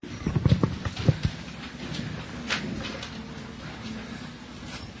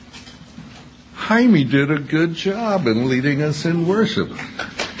Jaime did a good job in leading us in worship.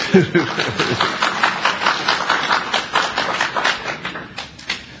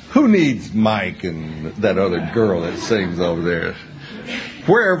 Who needs Mike and that other girl that sings over there?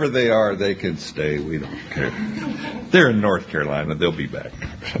 Wherever they are, they can stay. We don't care. They're in North Carolina. They'll be back.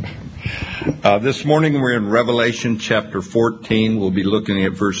 This morning we're in Revelation chapter 14. We'll be looking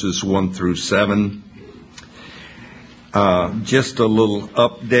at verses 1 through 7. Just a little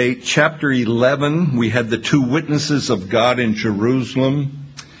update. Chapter 11, we had the two witnesses of God in Jerusalem.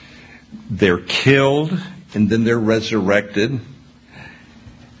 They're killed, and then they're resurrected.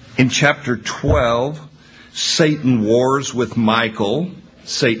 In chapter 12, Satan wars with Michael.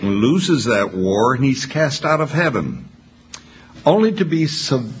 Satan loses that war, and he's cast out of heaven, only to be,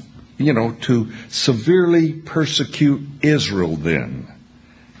 to severely persecute Israel then.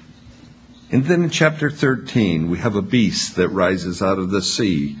 And then in chapter 13, we have a beast that rises out of the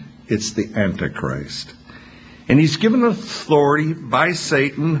sea. It's the Antichrist. And he's given authority by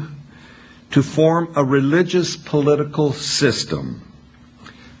Satan to form a religious political system,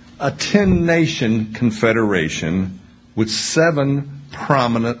 a 10-nation confederation with 7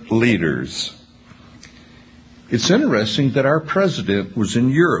 prominent leaders. It's interesting that our president was in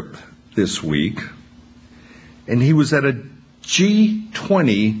Europe this week, and he was at a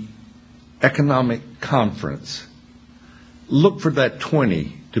G20 economic conference. Look for that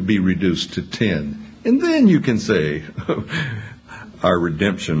 20 to be reduced to 10. And then you can say, our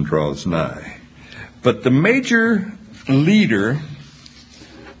redemption draws nigh. But the major leader,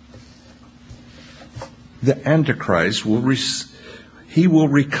 the Antichrist, will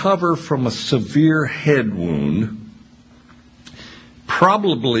recover from a severe head wound,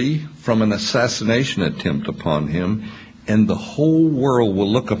 probably from an assassination attempt upon him, and the whole world will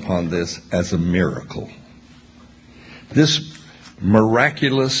look upon this as a miracle. This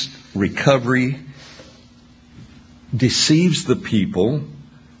miraculous recovery deceives the people,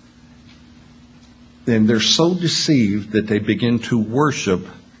 and they're so deceived that they begin to worship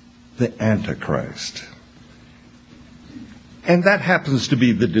the Antichrist. And that happens to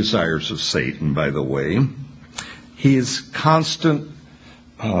be the desires of Satan, by the way. His constant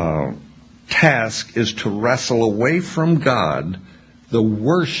task is to wrestle away from God the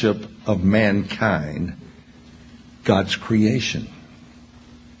worship of mankind, God's creation.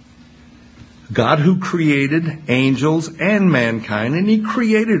 God who created angels and mankind, and he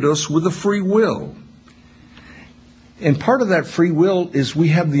created us with a free will. And part of that free will is we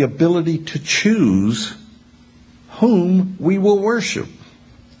have the ability to choose whom we will worship.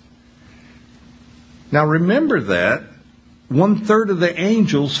 Now remember that 1/3 of the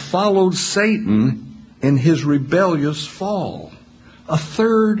angels followed Satan in his rebellious fall.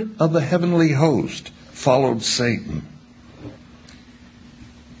 1/3 of the heavenly host followed Satan.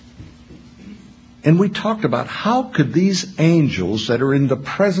 And we talked about how could these angels that are in the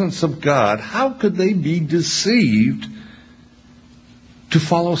presence of God, how could they be deceived to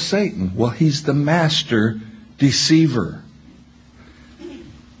follow Satan? Well, he's the master deceiver.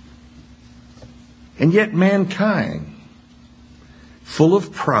 And yet mankind, full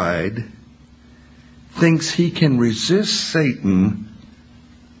of pride, thinks he can resist Satan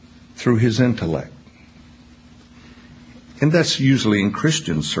through his intellect. And that's usually in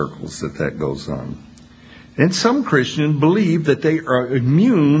Christian circles that goes on. And some Christians believe that they are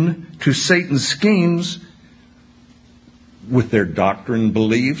immune to Satan's schemes with their doctrine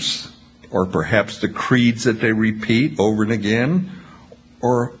beliefs, or perhaps the creeds that they repeat over and again,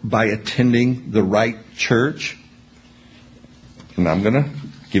 or by attending the right church. And I'm going to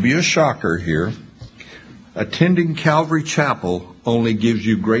give you a shocker here. Attending Calvary Chapel only gives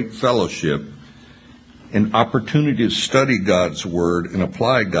you great fellowship and opportunity to study God's Word and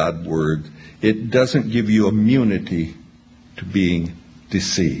apply God's Word. It doesn't give you immunity to being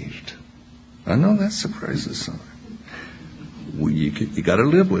deceived. I know that surprises some. Well, you got to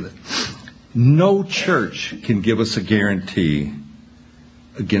live with it. No church can give us a guarantee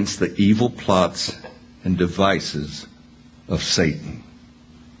against the evil plots and devices of Satan.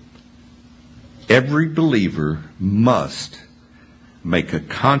 Every believer must make a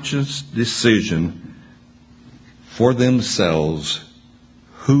conscious decision for themselves.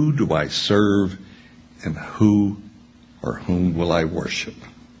 Who do I serve, and who or whom will I worship?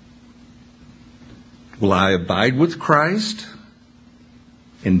 Will I abide with Christ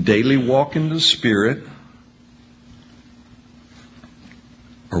and daily walk in the Spirit,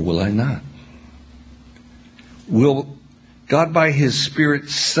 or will I not? Will God by His Spirit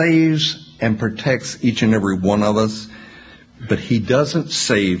saves and protects each and every one of us, but He doesn't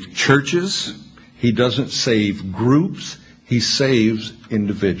save churches, He doesn't save groups, He saves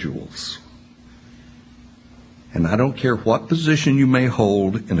individuals. And I don't care what position you may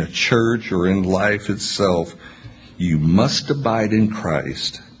hold in a church or in life itself, you must abide in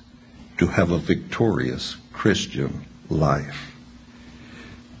Christ to have a victorious Christian life.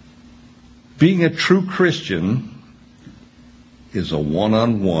 Being a true Christian is a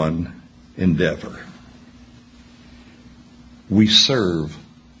one-on-one endeavor. We serve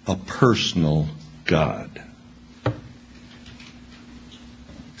a personal God.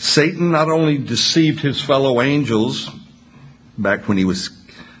 Satan not only deceived his fellow angels back when he was,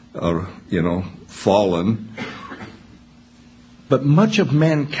 fallen, but much of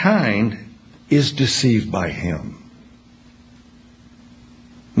mankind is deceived by him.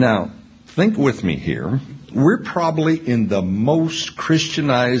 Now, think with me here. We're probably in the most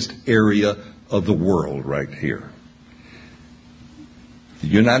Christianized area of the world right here. The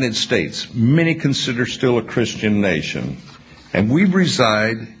United States, many consider still a Christian nation, and we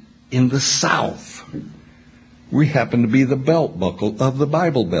reside in the South. We happen to be the belt buckle of the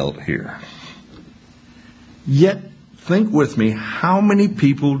Bible Belt here. Yet, think with me, how many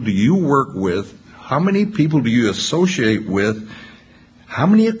people do you work with? How many people do you associate with? How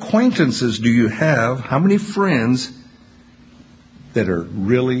many acquaintances do you have? How many friends that are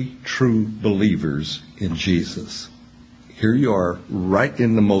really true believers in Jesus? Here you are, right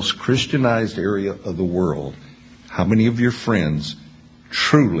in the most Christianized area of the world. How many of your friends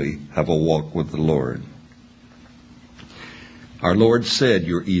truly have a walk with the Lord? Our Lord said,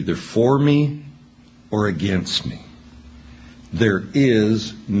 you're either for me or against me. There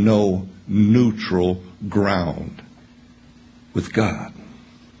is no neutral ground with God.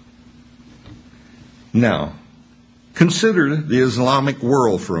 Now, consider the Islamic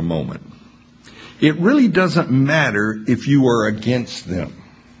world for a moment. It really doesn't matter if you are against them.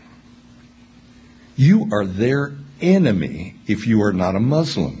 You are their enemy if you are not a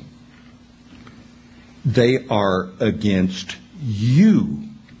Muslim. They are against you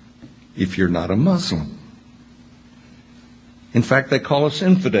if you're not a Muslim. In fact, they call us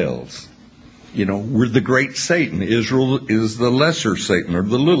infidels. We're the great Satan. Israel is the lesser Satan or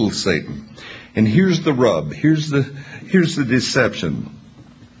the little Satan. And here's the rub. Here's the deception.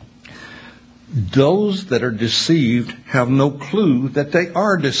 Those that are deceived have no clue that they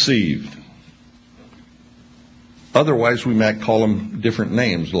are deceived. Otherwise, we might call them different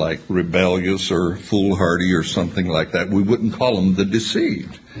names like rebellious or foolhardy or something like that. We wouldn't call them the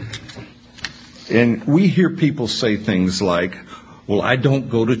deceived. And we hear people say things like, well, I don't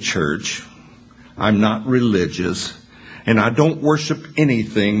go to church. I'm not religious. And I don't worship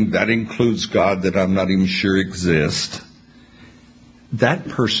anything that includes God that I'm not even sure exists. That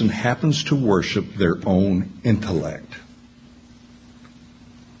person happens to worship their own intellect.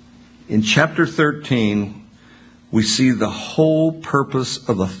 In chapter 13, we see the whole purpose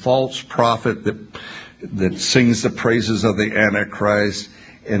of the false prophet that sings the praises of the Antichrist,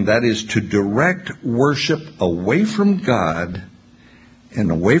 and that is to direct worship away from God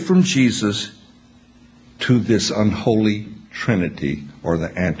and away from Jesus to this unholy trinity or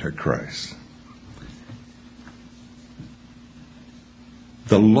the Antichrist.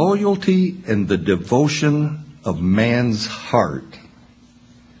 The loyalty and the devotion of man's heart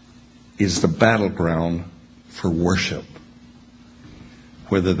is the battleground for worship.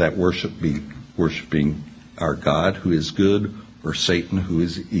 Whether that worship be worshiping our God who is good or Satan who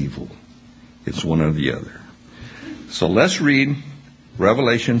is evil. It's one or the other. So let's read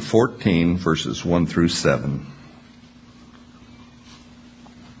Revelation 14 verses 1 through 7.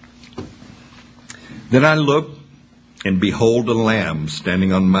 Then I looked, and behold, a Lamb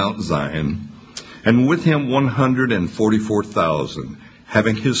standing on Mount Zion, and with him 144,000,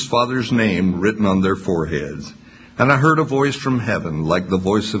 having his Father's name written on their foreheads. And I heard a voice from heaven, like the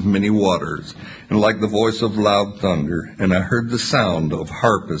voice of many waters, and like the voice of loud thunder. And I heard the sound of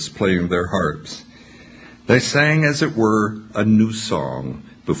harpists playing their harps. They sang, as it were, a new song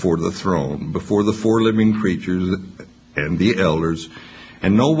before the throne, before the four living creatures and the elders.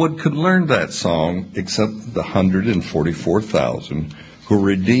 And no one could learn that song except the 144,000 who were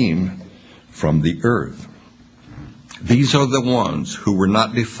redeemed from the earth. These are the ones who were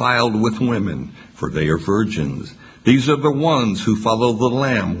not defiled with women, for they are virgins. These are the ones who follow the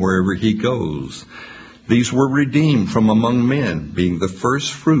Lamb wherever he goes. These were redeemed from among men, being the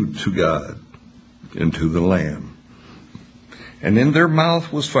first fruit to God and to the Lamb. And in their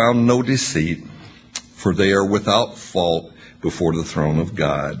mouth was found no deceit, for they are without fault before the throne of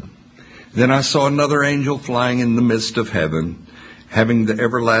God. Then I saw another angel flying in the midst of heaven, having the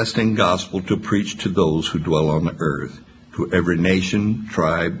everlasting gospel to preach to those who dwell on the earth, to every nation,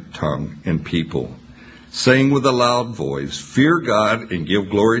 tribe, tongue, and people, saying with a loud voice, Fear God and give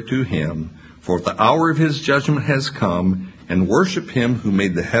glory to him, for the hour of his judgment has come, and worship him who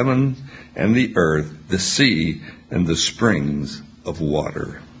made the heaven and the earth, the sea, and the springs of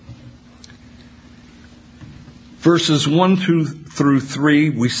water. Verses 1 through 3,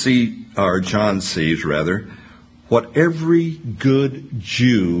 we see, or John sees rather, what every good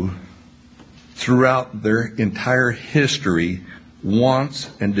Jew throughout their entire history wants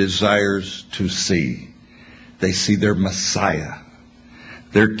and desires to see. They see their Messiah,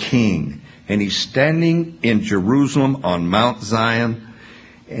 their King, and he's standing in Jerusalem on Mount Zion,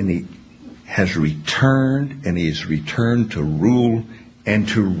 and he has returned, and he has returned to rule and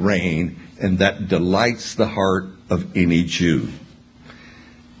to reign, and that delights the heart of any Jew.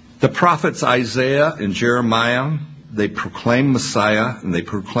 The prophets Isaiah and Jeremiah, they proclaim Messiah, and they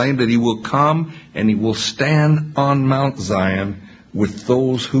proclaim that he will come and he will stand on Mount Zion with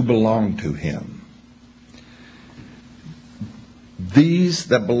those who belong to him. These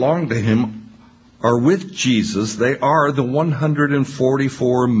that belong to him are with Jesus. They are the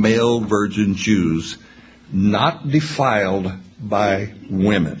 144 male virgin Jews, not defiled by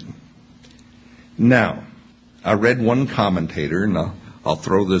women. Now, I read one commentator, and I'll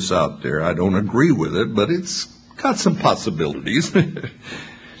throw this out there. I don't agree with it, but it's got some possibilities.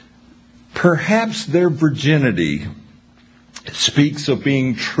 Perhaps their virginity speaks of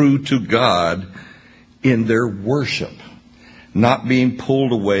being true to God in their worship, not being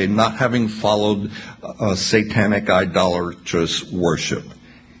pulled away, not having followed satanic idolatrous worship.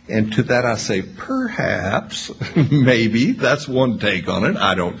 And to that I say, perhaps, maybe, that's one take on it.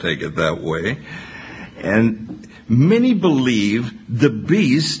 I don't take it that way. And many believe the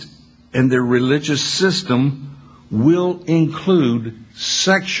beast and their religious system will include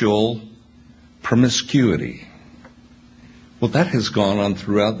sexual promiscuity. Well, that has gone on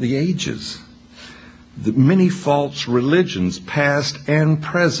throughout the ages. The many false religions, past and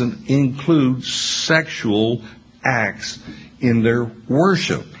present, include sexual acts in their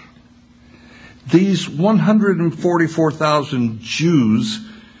worship. These 144,000 Jews,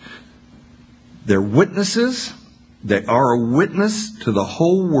 they're witnesses. They are a witness to the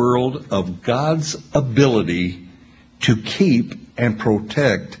whole world of God's ability to keep and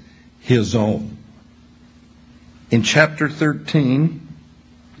protect his own. In chapter 13,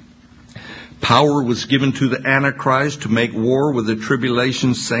 power was given to the Antichrist to make war with the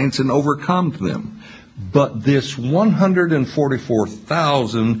tribulation saints and overcome them. But this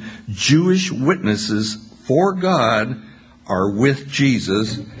 144,000 Jewish witnesses for God are with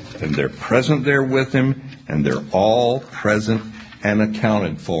Jesus, and they're present there with him, and they're all present and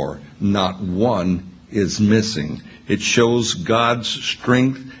accounted for. Not one is missing. It shows God's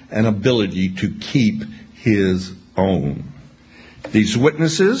strength and ability to keep his own. These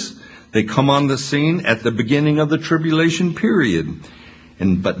witnesses, they come on the scene at the beginning of the tribulation period.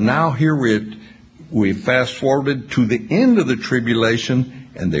 But now here we fast forwarded to the end of the tribulation,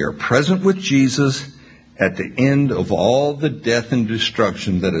 and they are present with Jesus at the end of all the death and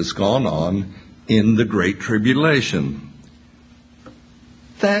destruction that has gone on in the Great Tribulation.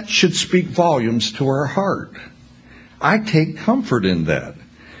 That should speak volumes to our heart. I take comfort in that.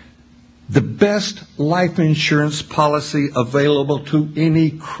 The best life insurance policy available to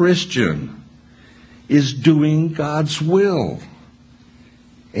any Christian is doing God's will.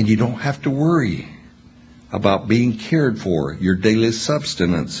 And you don't have to worry about being cared for, your daily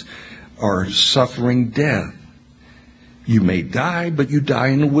subsistence, or suffering death. You may die, but you die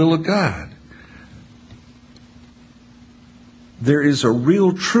in the will of God. There is a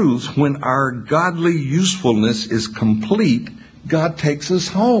real truth: when our godly usefulness is complete, God takes us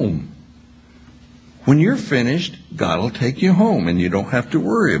home. When you're finished, God will take you home, and you don't have to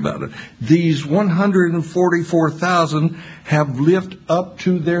worry about it. These 144,000 have lived up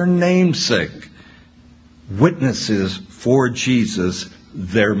to their namesake, witnesses for Jesus,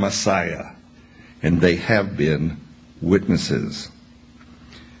 their Messiah. And they have been witnesses.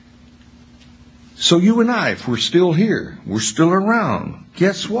 So you and I, if we're still here, we're still around,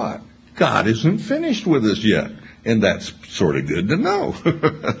 guess what? God isn't finished with us yet. And that's sort of good to know,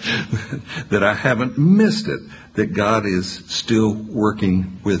 that I haven't missed it, that God is still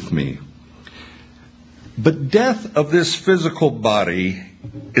working with me. But death of this physical body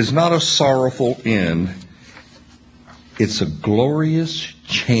is not a sorrowful end. It's a glorious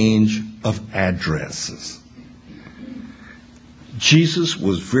change of addresses. Jesus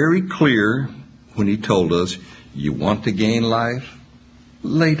was very clear when he told us, you want to gain life?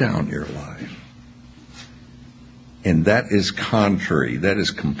 Lay down your life. And that is contrary. That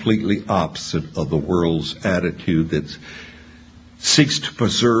is completely opposite of the world's attitude that seeks to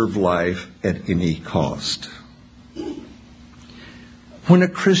preserve life at any cost. When a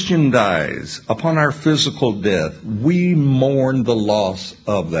Christian dies, upon our physical death, we mourn the loss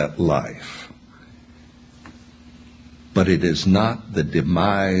of that life. But it is not the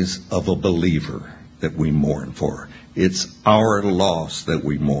demise of a believer that we mourn for. It's our loss that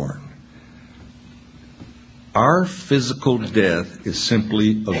we mourn. Our physical death is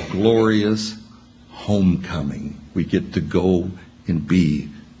simply a glorious homecoming. We get to go and be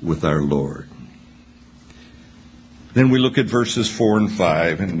with our Lord. Then we look at verses 4 and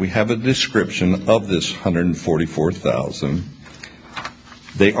 5, and we have a description of this 144,000.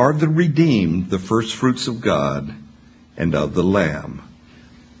 They are the redeemed, the first fruits of God and of the Lamb.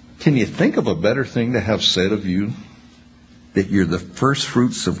 Can you think of a better thing to have said of you? That you're the first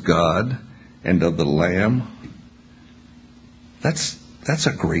fruits of God and of the Lamb? That's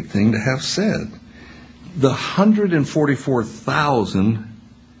a great thing to have said. The 144,000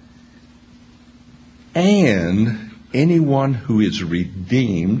 and anyone who is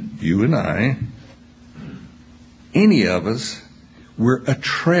redeemed, you and I, any of us, we're a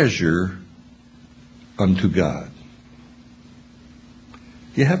treasure unto God.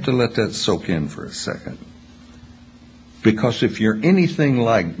 You have to let that soak in for a second. Because if you're anything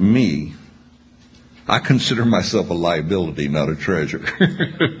like me, I consider myself a liability, not a treasure.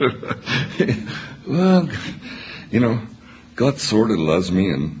 Well, God sort of loves me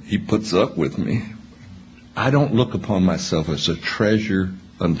and He puts up with me. I don't look upon myself as a treasure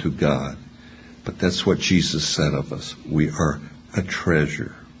unto God. But that's what Jesus said of us. We are a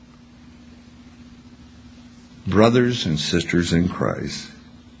treasure. Brothers and sisters in Christ,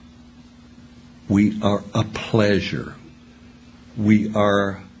 we are a pleasure. We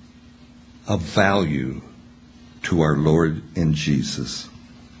are of value to our Lord and Jesus.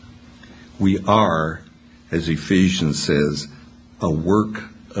 We are, as Ephesians says, a work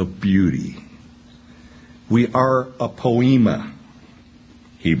of beauty. We are a poema,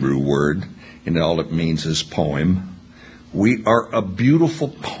 Hebrew word, and all it means is poem. We are a beautiful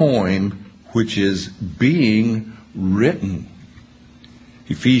poem which is being written.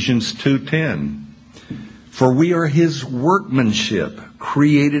 Ephesians 2:10. For we are His workmanship,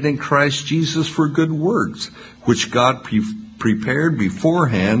 created in Christ Jesus for good works, which God prepared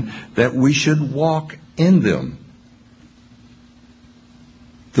beforehand that we should walk in them.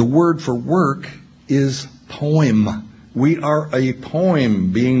 The word for work is poem. We are a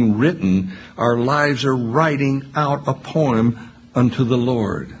poem being written. Our lives are writing out a poem unto the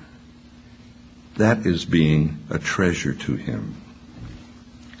Lord. That is being a treasure to Him.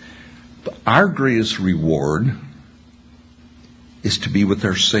 But our greatest reward is to be with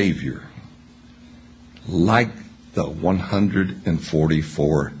our Savior, like the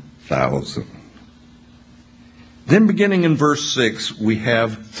 144,000. Then beginning in verse 6, we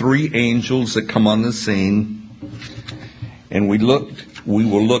have 3 angels that come on the scene. And we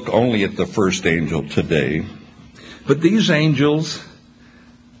will look only at the first angel today. But these angels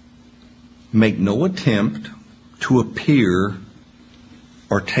make no attempt to appear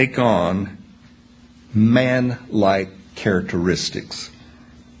or take on man-like characteristics.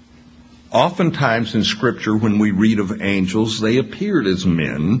 Oftentimes in Scripture, when we read of angels, they appeared as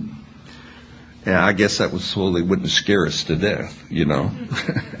men. And I guess that was so they wouldn't scare us to death,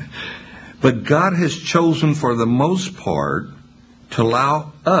 But God has chosen for the most part to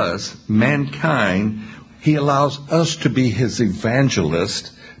allow us, mankind, He allows us to be His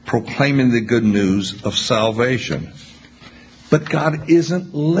evangelist, proclaiming the good news of salvation. But God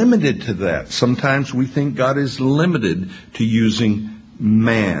isn't limited to that. Sometimes we think God is limited to using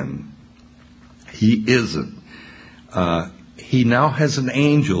man. He isn't. He now has an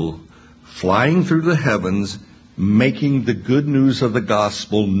angel flying through the heavens, making the good news of the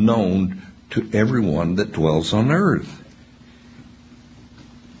gospel known to everyone that dwells on earth.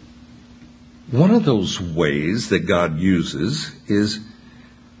 One of those ways that God uses is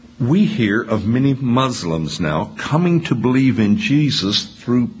we hear of many Muslims now coming to believe in Jesus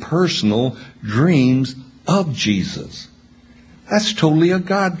through personal dreams of Jesus. That's totally a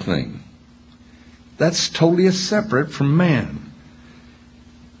God thing. That's totally separate from man.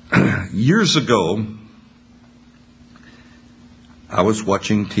 Years ago, I was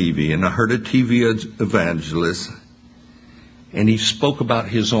watching TV and I heard a TV evangelist, and he spoke about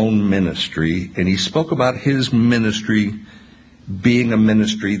his own ministry, and he spoke about his ministry being a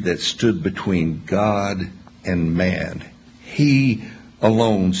ministry that stood between God and man. He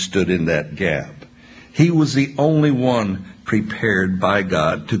alone stood in that gap. He was the only one prepared by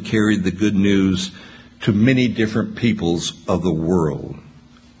God to carry the good news to many different peoples of the world.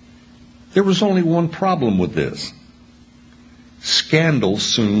 There was only one problem with this. Scandal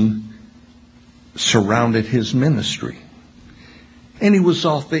soon surrounded his ministry. And he was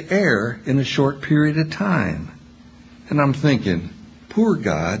off the air in a short period of time. And I'm thinking, poor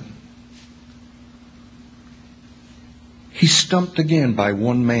God. He's stumped again by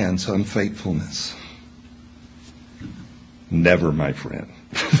one man's unfaithfulness. Never, my friend.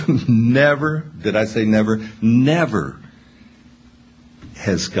 Never, did I say never? Never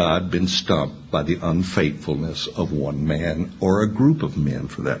has God been stumped by the unfaithfulness of one man or a group of men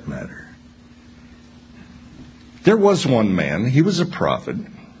for that matter. There was one man, he was a prophet,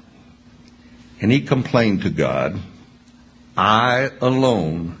 and he complained to God, I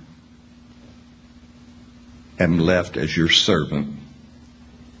alone am left as your servant.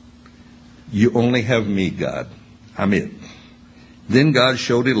 You only have me, God. I'm it. Then God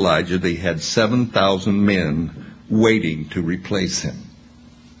showed Elijah that he had 7,000 men waiting to replace him.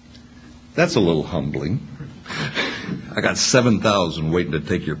 That's a little humbling. I got 7,000 waiting to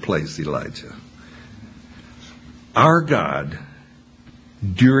take your place, Elijah. Our God,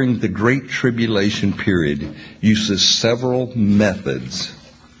 during the Great Tribulation period, uses several methods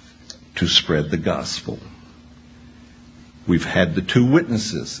to spread the gospel. We've had the two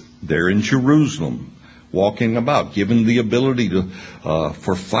witnesses there in Jerusalem, walking about, given the ability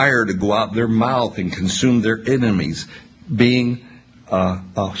for fire to go out their mouth and consume their enemies, being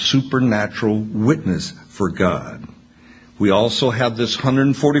a supernatural witness for God. We also have this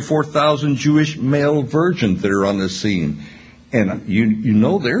 144,000 Jewish male virgins that are on the scene. And you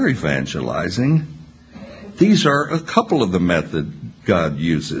know they're evangelizing. These are a couple of the methods God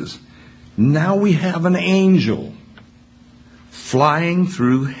uses. Now we have an angel flying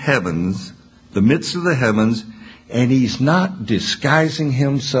through heavens, the midst of the heavens, and he's not disguising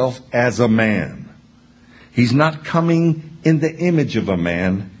himself as a man. He's not coming in the image of a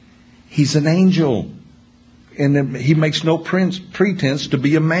man. He's an angel. And he makes no pretense to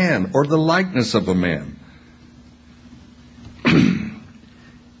be a man or the likeness of a man.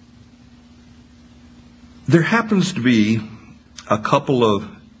 There happens to be a couple of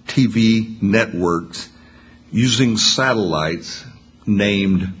TV networks using satellites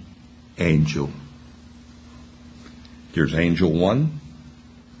named Angel. There's Angel 1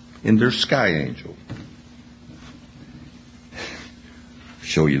 and there's Sky Angel.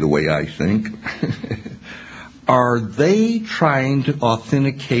 Show you the way I think. Are they trying to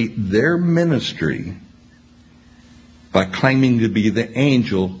authenticate their ministry by claiming to be the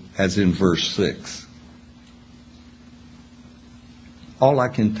angel as in verse 6? All I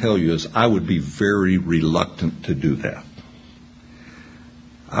can tell you is I would be very reluctant to do that.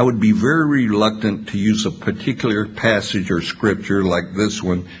 I would be very reluctant to use a particular passage or scripture like this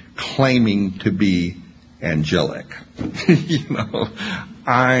one claiming to be angelic.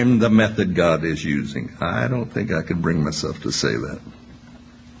 I'm the method God is using. I don't think I could bring myself to say that.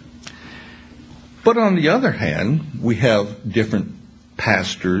 But on the other hand, we have different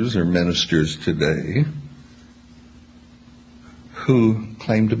pastors or ministers today who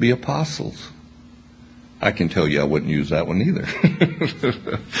claim to be apostles. I can tell you I wouldn't use that one either.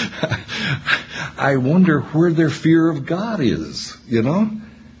 I wonder where their fear of God is,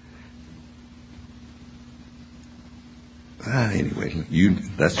 Anyway,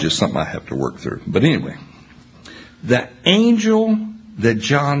 that's just something I have to work through. But anyway, the angel that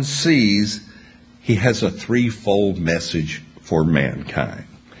John sees, he has a threefold message for mankind.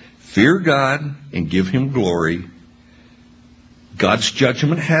 Fear God and give him glory. God's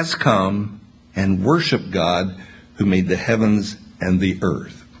judgment has come, and worship God who made the heavens and the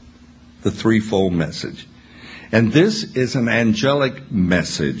earth. The threefold message. And this is an angelic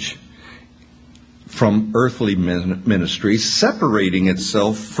message from earthly ministries, separating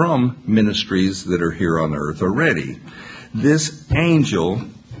itself from ministries that are here on earth already. This angel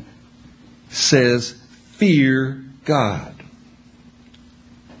says, fear God.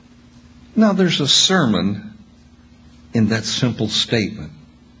 Now there's a sermon in that simple statement,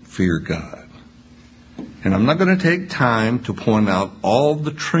 fear God. And I'm not going to take time to point out all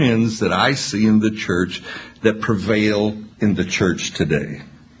the trends that I see in the church that prevail in the church today.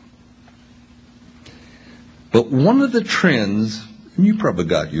 But one of the trends, and you probably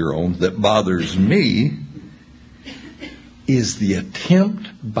got your own, that bothers me is the attempt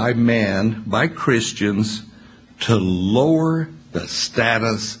by man, by Christians, to lower the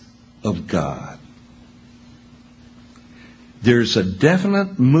status of God. There's a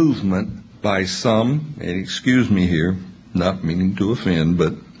definite movement by some, and excuse me here, not meaning to offend,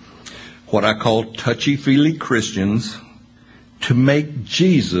 but what I call touchy-feely Christians, to make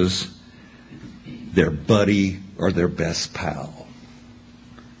Jesus their buddy or their best pal.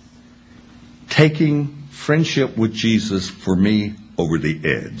 Taking friendship with Jesus, for me, over the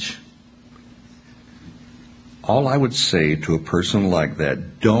edge. All I would say to a person like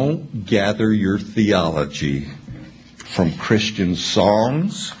that, don't gather your theology from Christian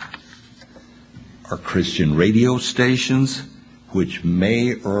songs or Christian radio stations, which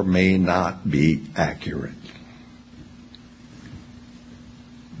may or may not be accurate.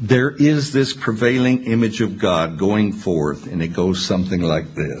 There is this prevailing image of God going forth, and it goes something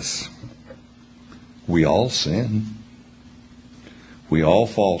like this. We all sin. We all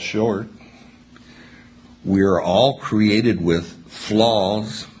fall short. We are all created with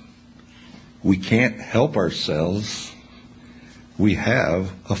flaws. We can't help ourselves. We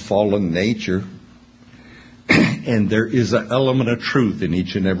have a fallen nature. And there is an element of truth in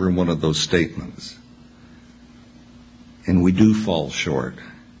each and every one of those statements. And we do fall short.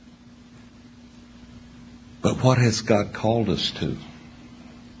 But what has God called us to?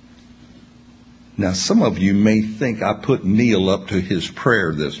 Now, some of you may think I put Neil up to his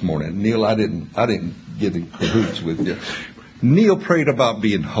prayer this morning. Neil, I didn't get in cahoots with you. Neil prayed about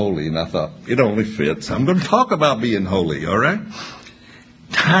being holy, and I thought, it only fits. I'm going to talk about being holy, all right?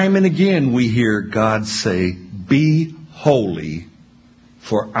 Time and again we hear God say, be holy,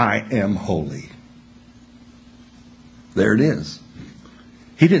 for I am holy. There it is.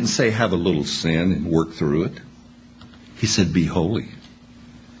 He didn't say have a little sin and work through it. He said be holy.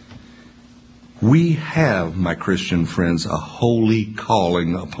 We have, my Christian friends, a holy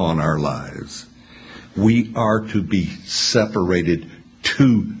calling upon our lives. We are to be separated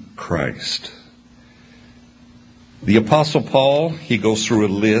to Christ. The Apostle Paul, he goes through a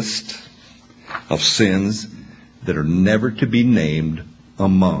list of sins that are never to be named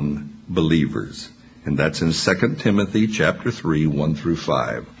among believers. And that's in 2 Timothy chapter 3, 1 through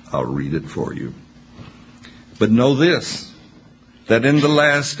 5. I'll read it for you. But know this, that in the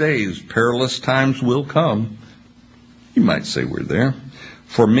last days perilous times will come. You might say we're there.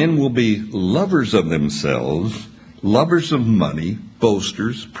 For men will be lovers of themselves, lovers of money,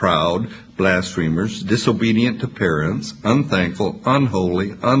 boasters, proud, blasphemers, disobedient to parents, unthankful,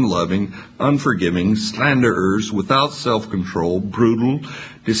 unholy, unloving, unforgiving, slanderers, without self-control, brutal,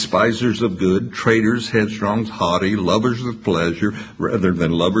 despisers of good, traitors, headstrong, haughty, lovers of pleasure rather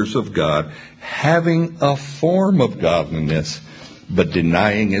than lovers of God, having a form of godliness, but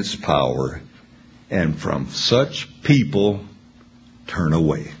denying its power. And from such people, turn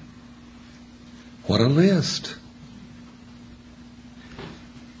away. What a list.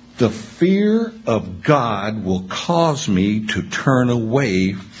 The fear of God will cause me to turn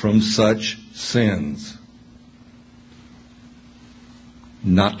away from such sins,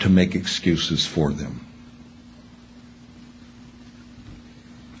 not to make excuses for them.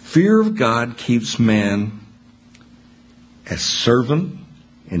 Fear of God keeps man as servant,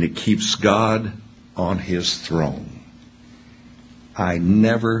 and it keeps God on his throne. I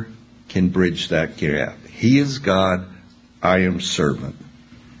never can bridge that gap. He is God, I am servant.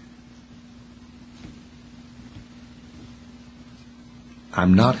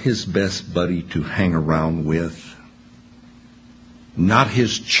 I'm not his best buddy to hang around with, not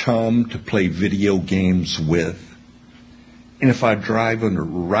his chum to play video games with. And if I drive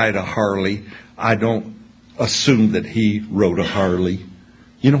and ride a Harley, I don't assume that he rode a Harley.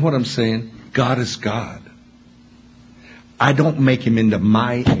 You know what I'm saying? God is God. I don't make him into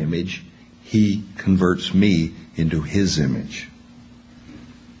my image. He converts me into his image.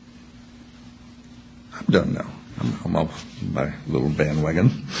 I'm done now. I'm off my little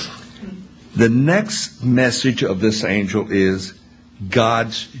bandwagon. The next message of this angel is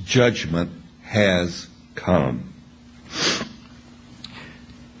God's judgment has come.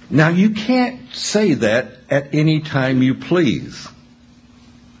 Now, you can't say that at any time you please.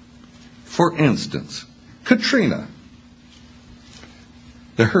 For instance, Katrina,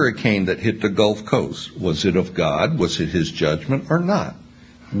 the hurricane that hit the Gulf Coast, was it of God? Was it his judgment or not?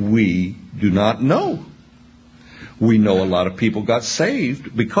 We do not know. We know a lot of people got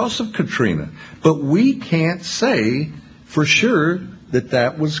saved because of Katrina, but we can't say for sure that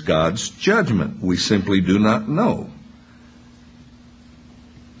that was God's judgment. We simply do not know.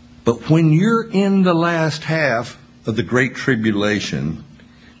 But when you're in the last half of the Great Tribulation,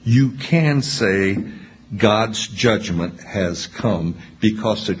 you can say God's judgment has come,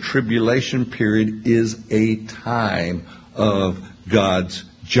 because the tribulation period is a time of God's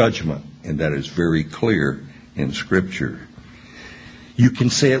judgment, and that is very clear in Scripture. You can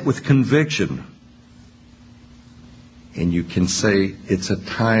say it with conviction, and you can say it's a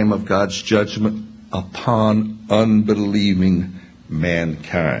time of God's judgment upon unbelieving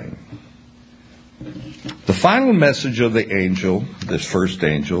mankind. The final message of the angel, this first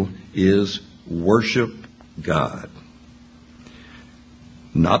angel, is worship God.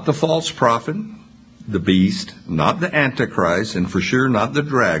 Not the false prophet, the beast, not the Antichrist, and for sure not the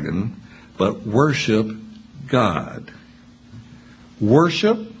dragon, but worship God.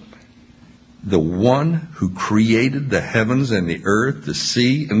 Worship the one who created the heavens and the earth, the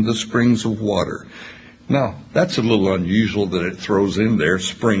sea, and the springs of water. Now, that's a little unusual that it throws in there,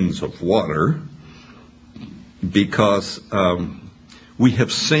 springs of water, because we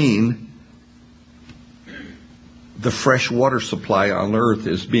have seen the fresh water supply on earth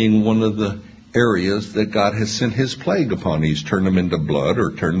as being one of the areas that God has sent his plague upon. He's turned them into blood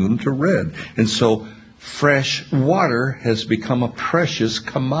or turned them to red. And so fresh water has become a precious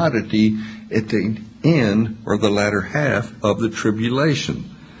commodity at the end or the latter half of the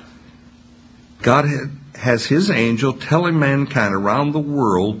tribulation. God has his angel telling mankind around the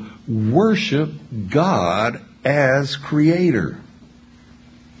world, worship God as creator.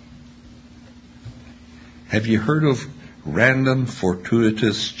 Have you heard of random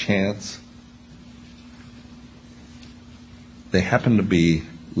fortuitous chance? They happen to be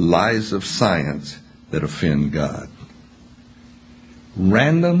lies of science that offend God.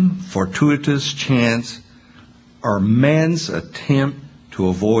 Random fortuitous chance are man's attempt to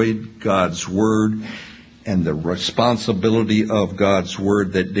avoid God's word and the responsibility of God's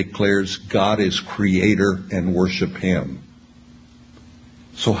word that declares God is creator and worship him.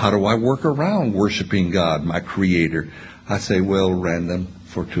 So how do I work around worshiping God, my creator? I say, well, random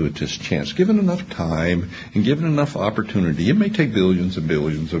fortuitous chance. Given enough time and given enough opportunity, it may take billions and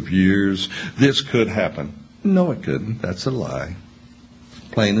billions of years. This could happen. No, it couldn't. That's a lie.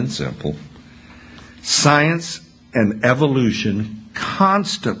 Plain and simple. Science and evolution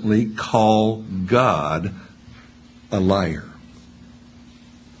constantly call God a liar.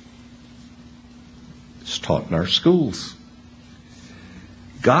 It's taught in our schools.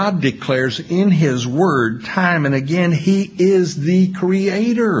 God declares in his word time and again he is the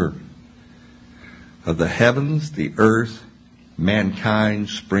creator of the heavens, the earth, mankind,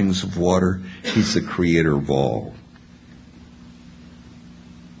 springs of water. He's the creator of all.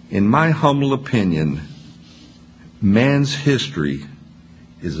 In my humble opinion, man's history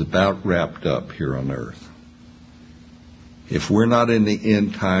is about wrapped up here on earth. If we're not in the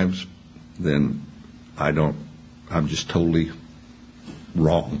end times, then I'm just totally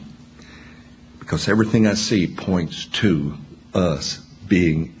wrong. Because everything I see points to us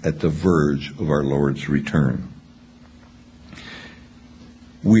being at the verge of our Lord's return.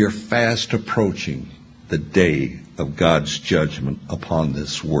 We are fast approaching the day of God's judgment upon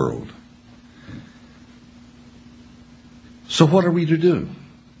this world. So what are we to do?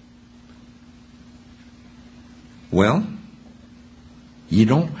 Well, you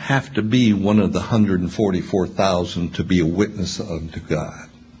don't have to be one of the 144,000 to be a witness unto God.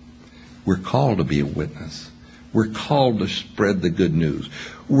 We're called to be a witness. We're called to spread the good news.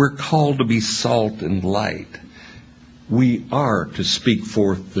 We're called to be salt and light. We are to speak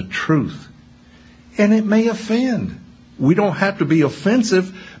forth the truth. And it may offend. We don't have to be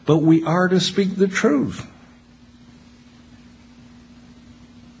offensive, but we are to speak the truth.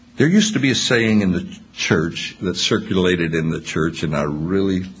 There used to be a saying in the church that circulated in the church, and I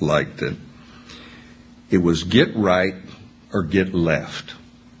really liked it. It was get right or get left.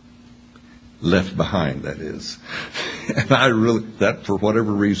 Left behind, that is. And that for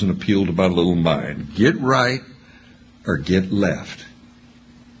whatever reason appealed to my little mind. Get right or get left.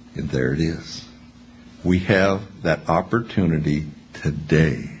 And there it is. We have that opportunity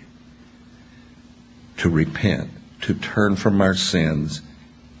today to repent, to turn from our sins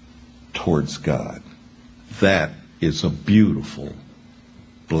towards God. That is a beautiful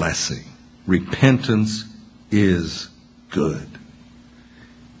blessing. Repentance is good.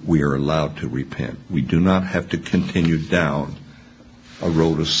 We are allowed to repent. We do not have to continue down a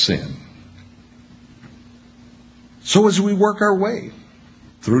road of sin. So as we work our way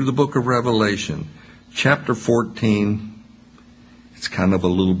through the book of Revelation, chapter 14, it's kind of a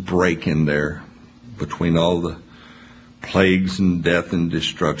little break in there between all the plagues and death and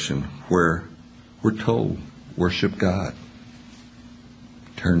destruction, where we're told, worship God.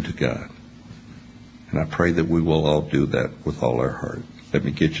 Turn to God. And I pray that we will all do that with all our heart. Let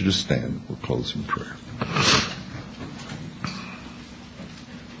me get you to stand. We'll close in prayer.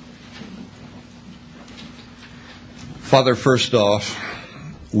 Father, first off,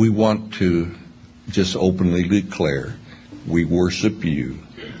 we want to just openly declare we worship you,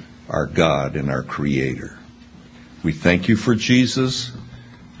 our God and our Creator. We thank you for Jesus,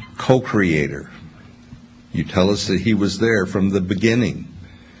 co-creator. You tell us that he was there from the beginning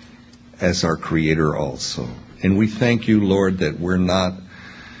as our Creator also. And we thank you, Lord, that we're not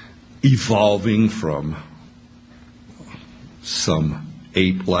evolving from some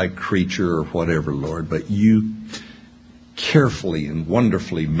ape-like creature or whatever, Lord, but you carefully and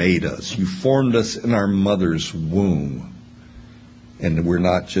wonderfully made us. You formed us in our mother's womb. And we're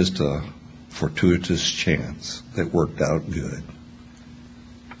not just a fortuitous chance that worked out good.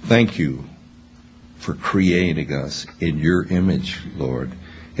 Thank you for creating us in your image, Lord.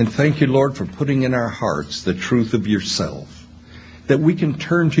 And thank you, Lord, for putting in our hearts the truth of yourself, that we can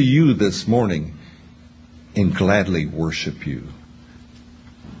turn to you this morning and gladly worship you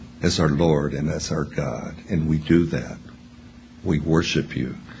as our Lord and as our God. And we do that. We worship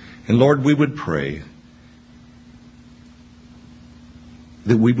you. And Lord, we would pray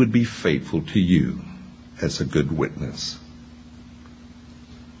that we would be faithful to you as a good witness.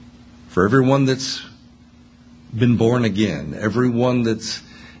 For everyone that's been born again, everyone that's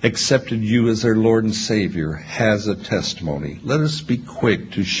accepted you as their Lord and Savior has a testimony. Let us be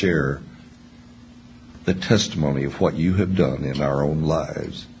quick to share the testimony of what you have done in our own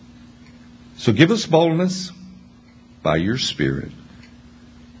lives. So give us boldness by your Spirit.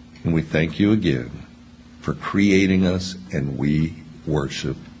 And we thank you again for creating us, and we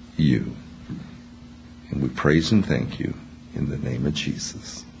worship you. And we praise and thank you in the name of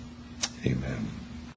Jesus. Amen.